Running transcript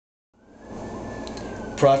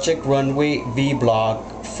Project Runway vlog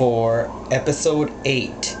for episode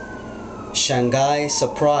 8, Shanghai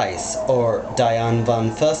Surprise, or Diane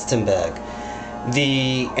van Furstenberg.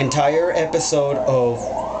 The entire episode of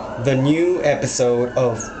the new episode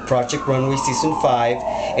of Project Runway Season 5,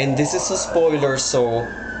 and this is a spoiler, so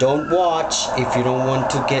don't watch if you don't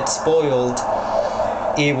want to get spoiled.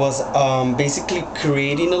 It was basically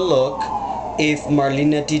creating a look if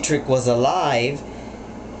Marlene Dietrich was alive,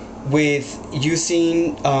 with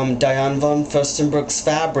using Diane von Furstenberg's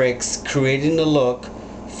fabrics, creating a look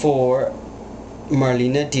for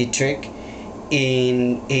Marlene Dietrich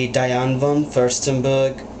in a Diane von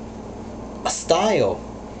Furstenberg style.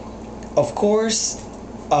 Of course,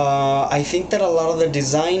 I think that a lot of the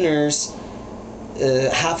designers,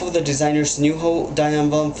 half of the designers knew who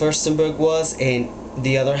Diane von Furstenberg was, and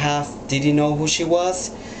the other half didn't know who she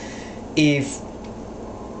was.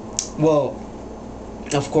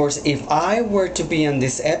 Of course, if I were to be on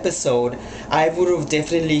this episode, I would have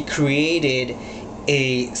definitely created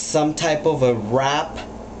some type of a rap,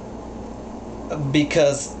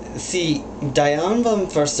 because see, Diane von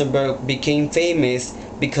Furstenberg became famous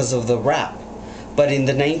because of the rap. But in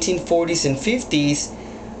the 1940s and 50s,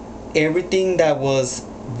 everything that was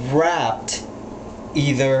rapped,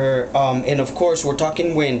 either and of course we're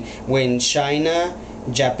talking when China,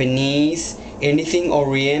 Japanese, anything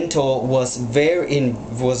Oriental was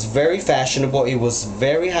very fashionable. It was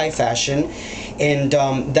very high fashion, and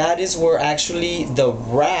that is where actually the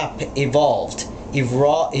rap evolved.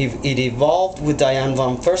 It evolved with Diane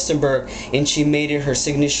von Furstenberg, and she made it her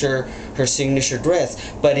signature dress.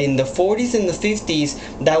 But in the 40s and the 50s,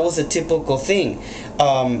 that was a typical thing.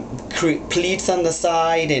 Pleats on the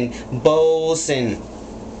side and bows, and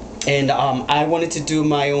I wanted to do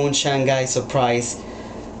my own Shanghai Surprise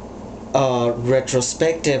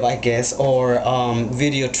retrospective, I guess, or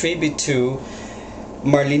video tribute to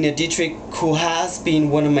Marlene Dietrich, who has been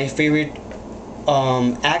one of my favorite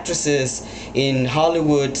actresses in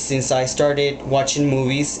Hollywood since I started watching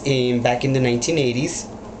movies back in the 1980s.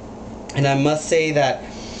 And I must say that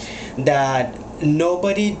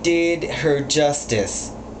nobody did her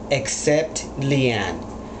justice except Leanne.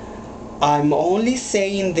 I'm only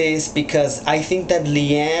saying this because I think that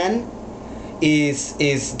Leanne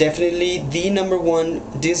is definitely the #1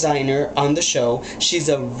 designer on the show. She's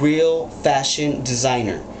a real fashion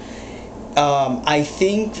designer. I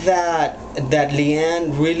think that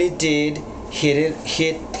Leanne really did she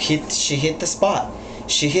hit the spot.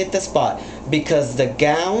 She hit the spot because the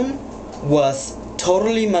gown was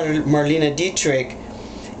totally Marlene Dietrich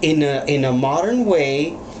in a modern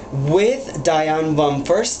way, with Diane von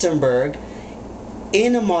Furstenberg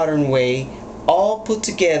in a modern way, all put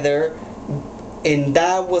together. And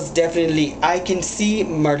that was definitely, I can see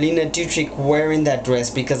Marlene Dietrich wearing that dress,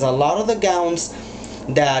 because a lot of the gowns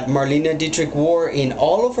that Marlene Dietrich wore in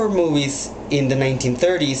all of her movies in the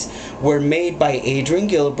 1930s were made by Adrian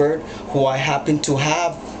Gilbert, who I happen to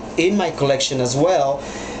have in my collection as well.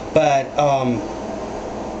 But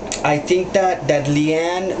I think that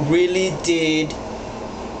Leanne really did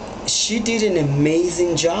an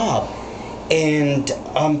amazing job. And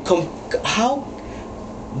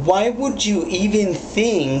why would you even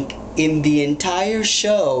think in the entire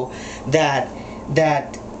show that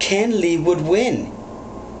Ken Lee would win,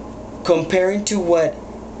 comparing to what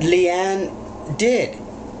Leanne did?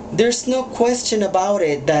 There's no question about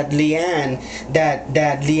it that Leanne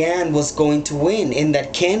was going to win, and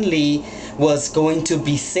that Ken Lee was going to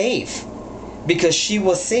be safe, because she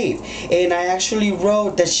was safe. And I actually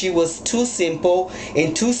wrote that she was too simple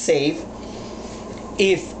and too safe.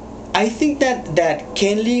 I think that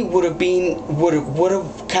Ken Lee would have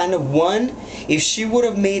kind of won if she would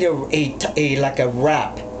have made a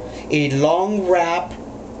long wrap,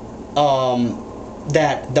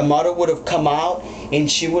 that the model would have come out, and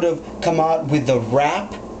she would have come out with the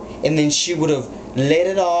wrap, and then she would have laid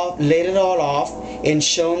it all off and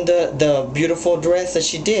shown the beautiful dress that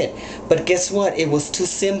she did. But guess what? It was too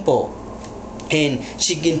simple. And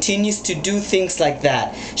she continues to do things like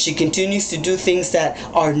that. She continues to do things that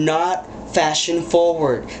are not fashion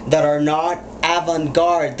forward, that are not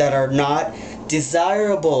avant-garde, that are not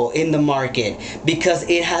desirable in the market, because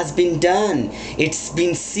it has been done. It's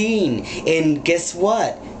been seen. And guess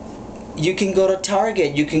what? You can go to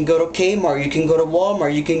Target, you can go to Kmart, you can go to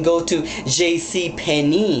Walmart, you can go to JC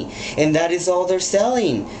Penney, and that is all they're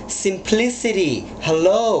selling. Simplicity.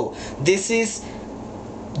 Hello.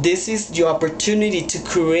 This is your opportunity to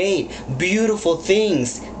create beautiful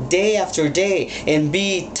things day after day and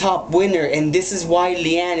be top winner. And this is why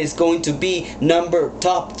Leanne is going to be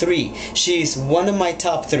top 3. She's one of my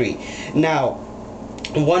top 3. Now,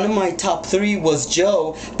 one of my top 3 was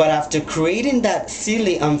Joe, but after creating that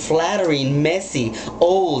silly, unflattering, messy,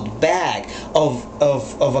 old bag of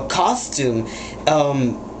a costume,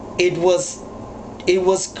 it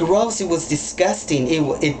was gross. It was disgusting.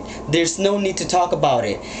 There's no need to talk about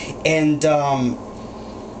it. And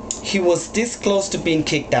he was this close to being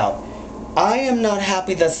kicked out. I am not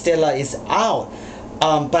happy that Stella is out.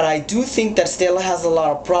 But I do think that Stella has a lot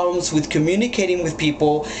of problems with communicating with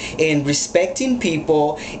people and respecting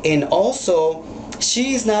people, and also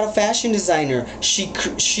she is not a fashion designer. She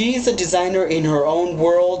is a designer in her own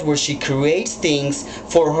world where she creates things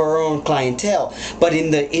for her own clientele. But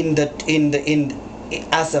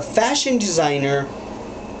as a fashion designer,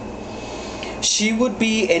 she would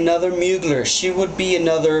be another Mugler. She would be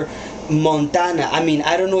another Montana. I mean,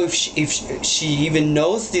 I don't know if she even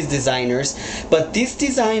knows these designers, but these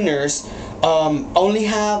designers only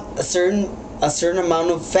have a certain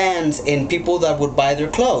amount of fans and people that would buy their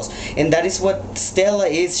clothes, and that is what Stella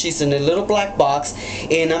is. She's in a little black box,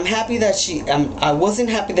 and I'm happy that I wasn't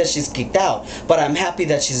happy that she's kicked out, but I'm happy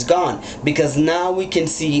that she's gone, because now we can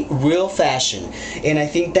see real fashion. And I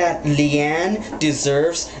think that Leanne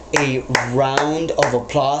deserves a round of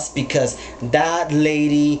applause, because that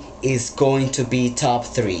lady is going to be top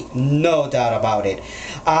 3, no doubt about it.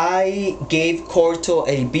 I gave Corto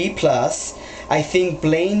a B+. I think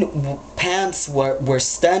Blaine pants were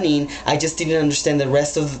stunning. I just didn't understand the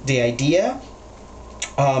rest of the idea.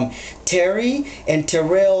 Terry and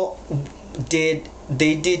Terrell did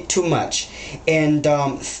too much, and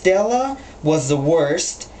Stella was the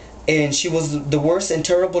worst. And she was the worst and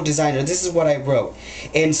terrible designer. This is what I wrote.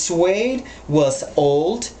 And Suede was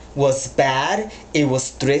old, was bad, it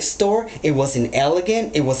was thrift store, it wasn't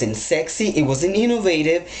elegant, it wasn't sexy, it wasn't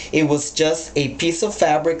innovative, it was just a piece of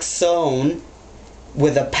fabric sewn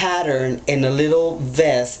with a pattern and a little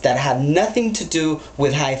vest that had nothing to do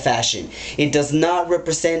with high fashion. It does not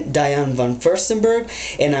represent Diane von Furstenberg,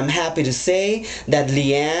 and I'm happy to say that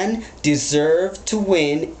Leanne deserved to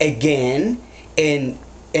win again.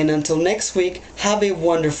 And until next week, have a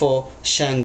wonderful Shang.